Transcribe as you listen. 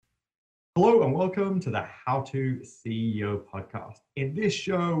Hello and welcome to the How to CEO podcast. In this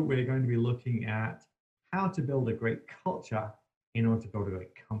show, we're going to be looking at how to build a great culture in order to build a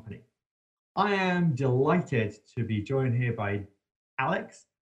great company. I am delighted to be joined here by Alex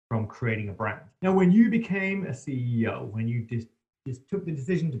from Creating a Brand. Now, when you became a CEO, when you just took the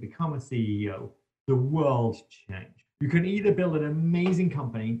decision to become a CEO, the world changed. You can either build an amazing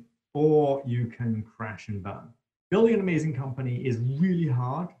company or you can crash and burn. Building an amazing company is really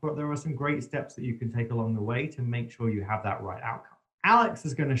hard, but there are some great steps that you can take along the way to make sure you have that right outcome. Alex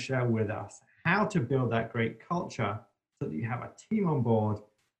is going to share with us how to build that great culture so that you have a team on board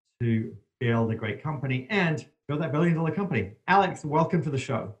to build a great company and build that $1 billion company. Alex, welcome to the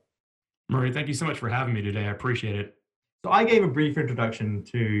show. Murray, thank you so much for having me today. I appreciate it. So I gave a brief introduction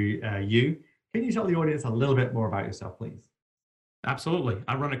to you. Can you tell the audience a little bit more about yourself, please? Absolutely.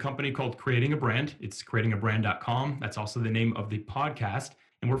 I run a company called Creating a Brand. It's creatingabrand.com. That's also the name of the podcast.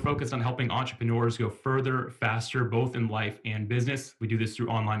 And we're focused on helping entrepreneurs go further, faster, both in life and business. We do this through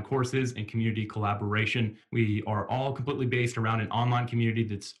online courses and community collaboration. We are all completely based around an online community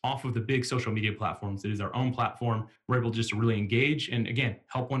that's off of the big social media platforms. It is our own platform. We're able just to really engage and, again,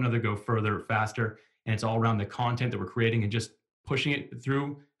 help one another go further, faster. And it's all around the content that we're creating and just pushing it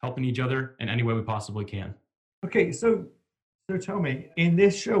through, helping each other in any way we possibly can. Okay, so tell me, in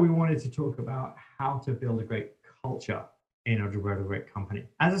this show, we wanted to talk about how to build a great culture in order to build a great company.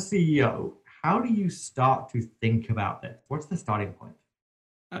 As a CEO, how do you start to think about this? What's the starting point?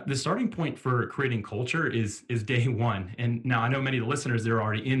 The starting point for creating culture is day one. And now I know many of the listeners, they're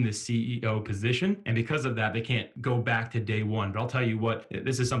already in the CEO position. And because of that, they can't go back to day one. But I'll tell you what,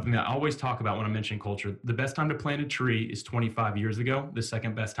 this is something that I always talk about when I mention culture. The best time to plant a tree is 25 years ago. The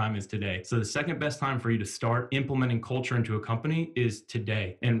second best time is today. So the second best time for you to start implementing culture into a company is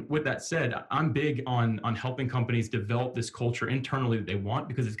today. And with that said, I'm big on helping companies develop this culture internally that they want,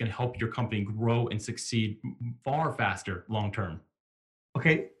 because it's going to help your company grow and succeed far faster long term.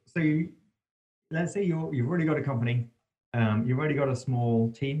 Okay, let's say you've already got a company, you've already got a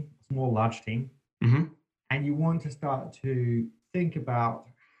small team, small, large team, Mhm. and you want to start to think about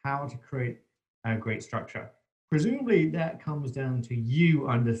how to create a great structure. Presumably, that comes down to you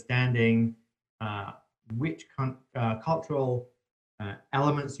understanding uh, which cultural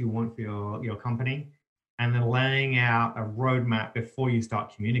elements you want for your company, and then laying out a roadmap before you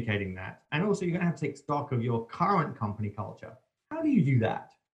start communicating that. And also, you're going to have to take stock of your current company culture. How do you do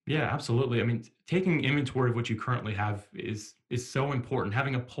that? Yeah, absolutely. I mean, taking inventory of what you currently have is so important.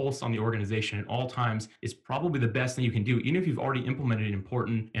 Having a pulse on the organization at all times is probably the best thing you can do. Even if you've already implemented an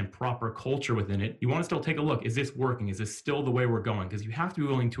important and proper culture within it, you want to still take a look. Is this working? Is this still the way we're going? Because you have to be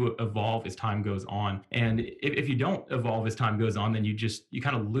willing to evolve as time goes on. And if you don't evolve as time goes on, then you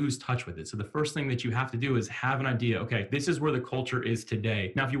kind of lose touch with it. So the first thing that you have to do is have an idea. Okay, this is where the culture is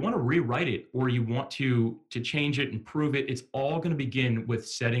today. Now, if you want to rewrite it or you want to change it, improve it, it's all going to begin with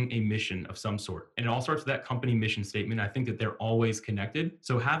setting a mission of some sort. And it all starts with that company mission statement. I think that they're always connected.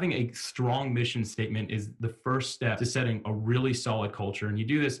 So having a strong mission statement is the first step to setting a really solid culture. And you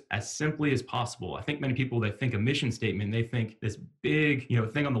do this as simply as possible. I think many people, they think a mission statement, they think this big,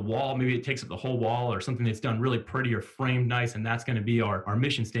 thing on the wall, maybe it takes up the whole wall, or something that's done really pretty or framed nice. And that's going to be our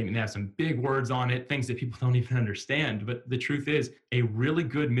mission statement. They have some big words on it, things that people don't even understand. But the truth is, a really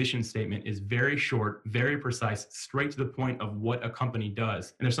good mission statement is very short, very precise, straight to the point of what a company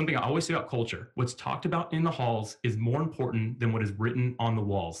does. And there's something I always say about culture. What's talked about in the halls is more important than what is written on the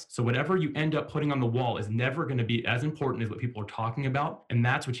walls. So whatever you end up putting on the wall is never going to be as important as what people are talking about. And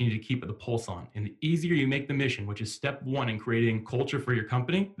that's what you need to keep the pulse on. And the easier you make the mission, which is step one in creating culture for your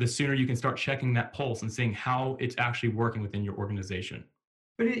company, the sooner you can start checking that pulse and seeing how it's actually working within your organization.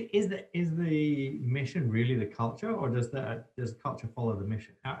 But is the mission really the culture, or does culture follow the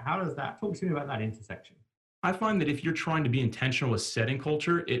mission? How does that talk to me about that intersection? I find that if you're trying to be intentional with setting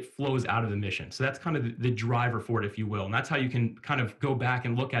culture, it flows out of the mission. So that's kind of the driver for it, if you will. And that's how you can kind of go back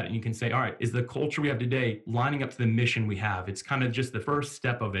and look at it. And you can say, all right, is the culture we have today lining up to the mission we have? It's kind of just the first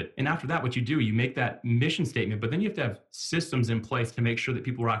step of it. And after that, what you do, you make that mission statement, but then you have to have systems in place to make sure that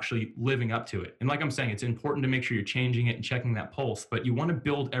people are actually living up to it. And like I'm saying, it's important to make sure you're changing it and checking that pulse, but you want to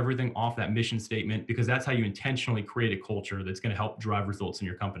build everything off that mission statement, because that's how you intentionally create a culture that's going to help drive results in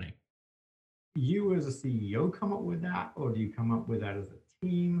your company. You as a CEO come up with that, or do you come up with that as a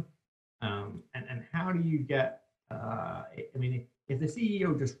team? And how do you get? I mean, if the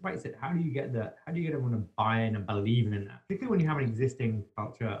CEO just writes it, how do you get everyone to buy in and believe in that? Particularly when you have an existing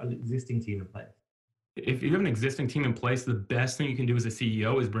culture, an existing team in place. If you have an existing team in place, the best thing you can do as a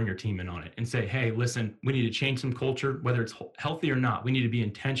CEO is bring your team in on it and say, hey, listen, we need to change some culture, whether it's healthy or not. We need to be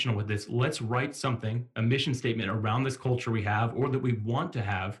intentional with this. Let's write something, a mission statement around this culture we have or that we want to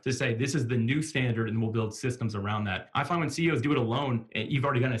have to say, this is the new standard, and we'll build systems around that. I find when CEOs do it alone, and you've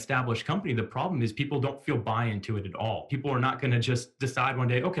already got an established company, the problem is people don't feel buy-in to it at all. People are not going to just decide one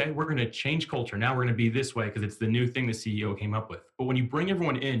day, okay, we're going to change culture. Now we're going to be this way because it's the new thing the CEO came up with. But when you bring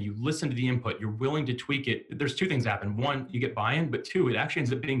everyone in, you listen to the input, you're willing to tweak it, there's two things happen. One, you get buy-in, but two, it actually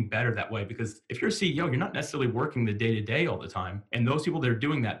ends up being better that way, because if you're a CEO, you're not necessarily working the day-to-day all the time. And those people that are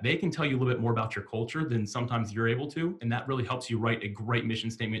doing that, they can tell you a little bit more about your culture than sometimes you're able to. And that really helps you write a great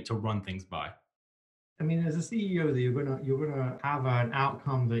mission statement to run things by. I mean, as a CEO, that you're gonna have an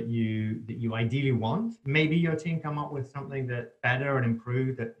outcome that you ideally want. Maybe your team come up with something that's better and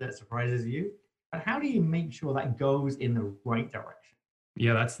improved that surprises you. But how do you make sure that goes in the right direction?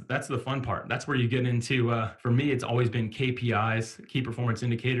 Yeah, that's the fun part. That's where you get into. For me, it's always been KPIs, key performance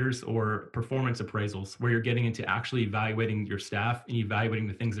indicators, or performance appraisals, where you're getting into actually evaluating your staff and evaluating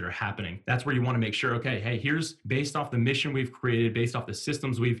the things that are happening. That's where you want to make sure, okay, hey, here's based off the mission we've created, based off the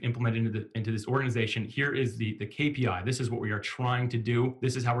systems we've implemented into this organization. Here is the KPI. This is what we are trying to do.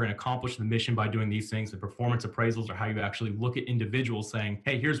 This is how we're going to accomplish the mission by doing these things. The performance appraisals are how you actually look at individuals, saying,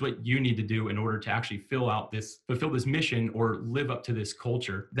 hey, here's what you need to do in order to actually fulfill this mission or live up to this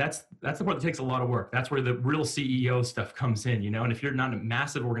culture. That's the part that takes a lot of work. That's where the real CEO stuff comes in, And if you're not a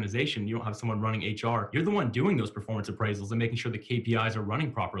massive organization, you don't have someone running HR, you're the one doing those performance appraisals and making sure the KPIs are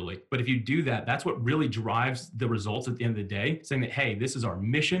running properly. But if you do that, that's what really drives the results at the end of the day, saying that, hey, this is our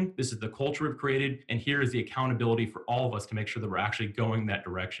mission, this is the culture we've created, and here is the accountability for all of us to make sure that we're actually going that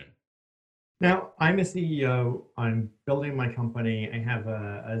direction. Now, I'm a CEO. I'm building my company. I have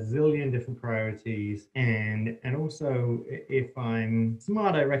a zillion different priorities, and also, if I'm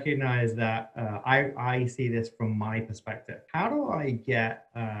smart, I recognize that I see this from my perspective. How do I get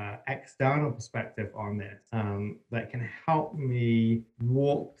external perspective on this that can help me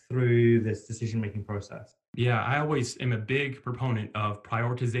walk through this decision-making process? Yeah, I always am a big proponent of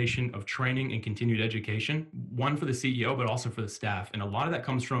prioritization of training and continued education, one for the CEO, but also for the staff. And a lot of that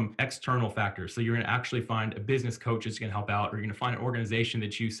comes from external factors. So you're going to actually find a business coach that's going to help out, or you're going to find an organization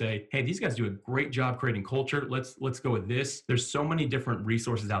that you say, hey, these guys do a great job creating culture. Let's go with this. There's so many different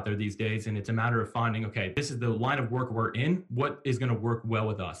resources out there these days. And it's a matter of finding, okay, this is the line of work we're in. What is going to work well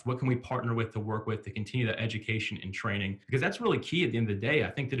with us? What can we partner with to work with to continue that education and training? Because that's really key at the end of the day. I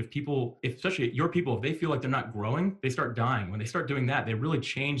think that especially your people, if they feel like they're not growing, they start dying. When they start doing that, they really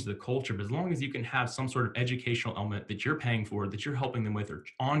change the culture. But as long as you can have some sort of educational element that you're paying for, that you're helping them with, or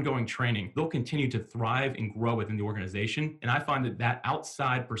ongoing training, they'll continue to thrive and grow within the organization. And I find that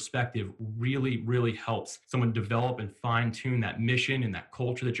outside perspective really, really helps someone develop and fine tune that mission and that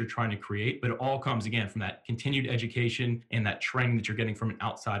culture that you're trying to create. But it all comes, again, from that continued education and that training that you're getting from an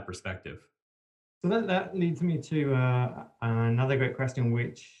outside perspective. So that leads me to another great question,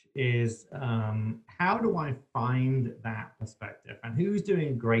 which is how do I find that perspective, and who's doing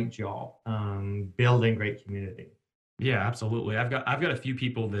a great job building great community? Yeah, absolutely. I've got a few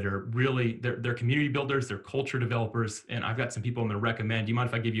people that are really they're community builders, they're culture developers, and I've got some people I'm going to recommend. Do you mind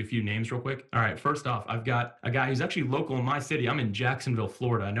if I give you a few names real quick? All right. First off, I've got a guy who's actually local in my city. I'm in Jacksonville,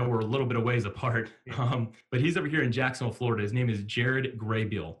 Florida. I know we're a little bit of ways apart, but he's over here in Jacksonville, Florida. His name is Jared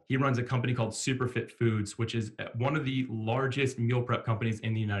Graybill. He runs a company called Superfit Foods, which is one of the largest meal prep companies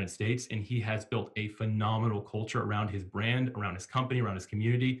in the United States, and he has built a phenomenal culture around his brand, around his company, around his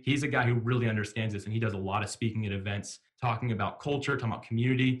community. He's a guy who really understands this, and he does a lot of speaking at events, talking about culture, talking about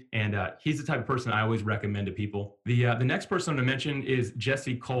community, and he's the type of person I always recommend to people. The next person to mention is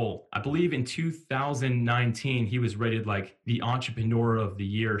Jesse Cole. I believe in 2019 he was rated like the Entrepreneur of the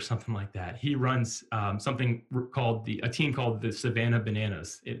Year or something like that. He runs something called a team called the Savannah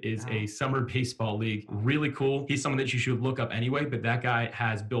Bananas. It is a summer baseball league. Really cool. He's someone that you should look up anyway, but that guy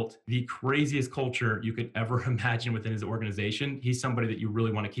has built the craziest culture you could ever imagine within his organization. He's somebody that you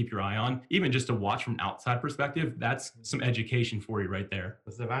really want to keep your eye on, even just to watch from outside perspective. That's some education for you right there.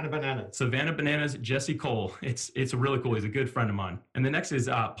 The Savannah Bananas. Savannah Bananas, Jesse Cole. It's really cool. He's a good friend of mine. And the next is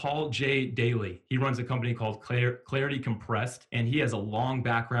Paul J. Daly. He runs a company called Clarity Compressed, and he has a long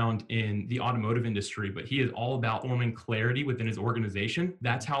background in the automotive industry, but he is all about forming clarity within his organization.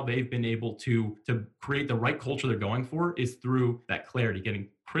 That's how they've been able to create the right culture they're going for, is through that clarity, getting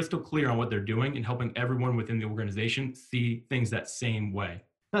crystal clear on what they're doing and helping everyone within the organization see things that same way.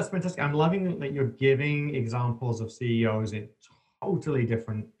 That's fantastic. I'm loving that you're giving examples of CEOs in totally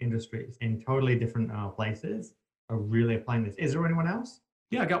different industries, in totally different places, are really applying this. Is there anyone else?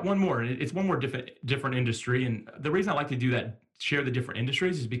 Yeah, I got one more. It's one more different industry. And the reason I like to do that share the different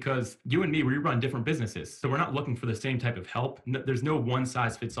industries is because you and me, we run different businesses. So we're not looking for the same type of help. There's no one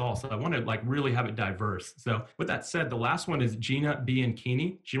size fits all. So I want to like really have it diverse. So with that said, the last one is Gina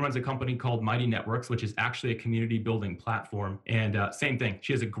Bianchini. She runs a company called Mighty Networks, which is actually a community building platform. And same thing,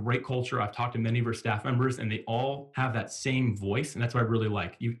 she has a great culture. I've talked to many of her staff members and they all have that same voice. And that's what I really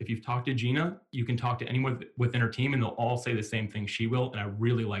like. If you've talked to Gina, you can talk to anyone within her team and they'll all say the same thing she will. And I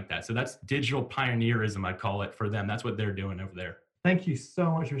really like that. So that's digital pioneerism, I'd call it, for them. That's what they're doing over there. Thank you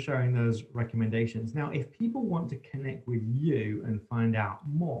so much for sharing those recommendations. Now, if people want to connect with you and find out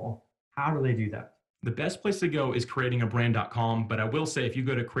more, how do they do that? The best place to go is creatingabrand.com. But I will say, if you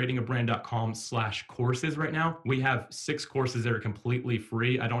go to creatingabrand.com/courses right now, we have 6 courses that are completely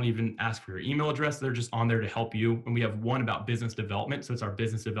free. I don't even ask for your email address. They're just on there to help you. And we have one about business development. So it's our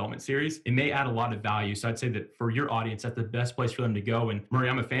business development series. It may add a lot of value. So I'd say that for your audience, that's the best place for them to go. And Murray,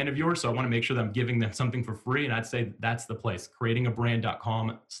 I'm a fan of yours, so I want to make sure that I'm giving them something for free. And I'd say that's the place,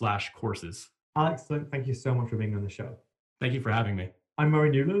 creatingabrand.com/courses. Excellent. Thank you so much for being on the show. Thank you for having me. I'm Murray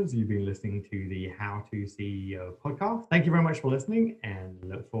Newlands. You've been listening to the How to CEO podcast. Thank you very much for listening and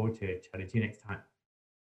look forward to chatting to you next time.